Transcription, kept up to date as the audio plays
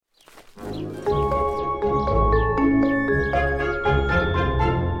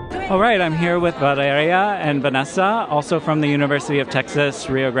All right, I'm here with Valeria and Vanessa, also from the University of Texas,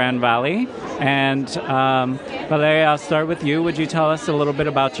 Rio Grande Valley. And Valeria, I'll start with you. Would you tell us a little bit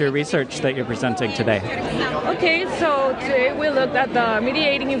about your research that you're presenting today? Okay, so today we looked at the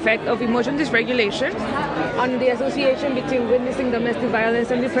mediating effect of emotion dysregulation on the association between witnessing domestic violence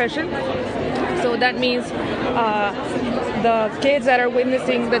and depression. So that means the kids that are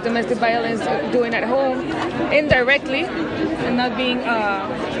witnessing the domestic violence doing at home indirectly and not being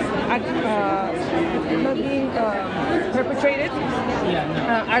perpetrated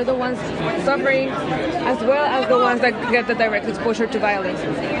are the ones suffering, as well as the ones that get the direct exposure to violence.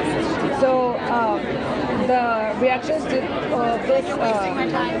 So the reactions to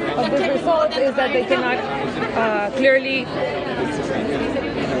this result is that they cannot clearly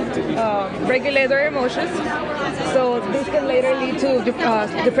regulate their emotions. So this can later lead to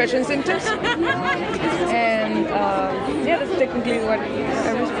depression symptoms. And that's technically what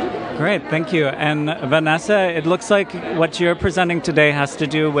I was. Great, thank you. And Vanessa, it looks like what you're presenting today has to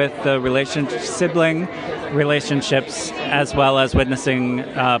do with the sibling relationships as well as witnessing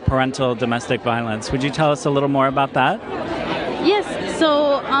parental domestic violence. Would you tell us a little more about that? Yes.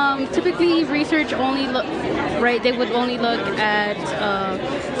 So typically research only they would only look at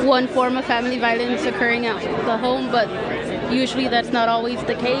one form of family violence occurring at the home, but usually that's not always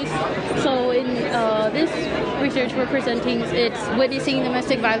the case. So in this research we're presenting, it's witnessing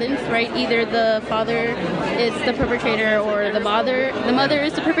domestic violence, right? Either the father is the perpetrator or the mother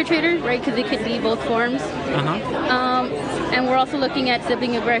is the perpetrator, right? Because it could be both forms. And we're also looking at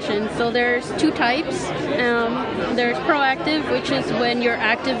sibling aggression. So there's two types. There's proactive, which is when you're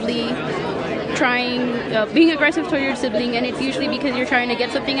actively being aggressive toward your sibling, and it's usually because you're trying to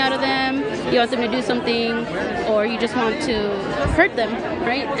get something out of them, you want them to do something, or you just want to hurt them,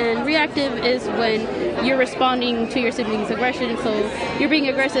 right? And reactive is when you're responding to your sibling's aggression, so you're being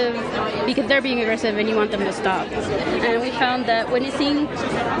aggressive because they're being aggressive and you want them to stop. And we found that witnessing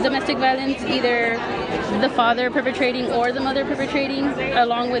domestic violence, either the father perpetrating or the mother perpetrating,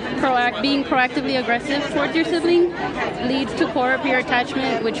 along with being proactively aggressive towards your sibling, leads to poorer peer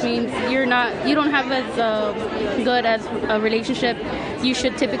attachment, which means you don't have as good as a relationship you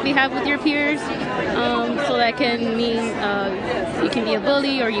should typically have with your peers. So that can mean you can be a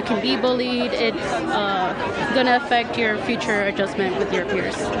bully or you can be bullied. It's going to affect your future adjustment with your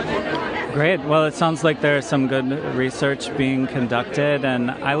peers. Great. Well, it sounds like there's some good research being conducted,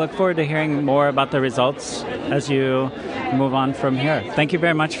 and I look forward to hearing more about the results as you move on from here. Thank you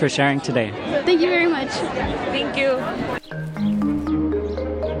very much for sharing today. Thank you very much. Thank you.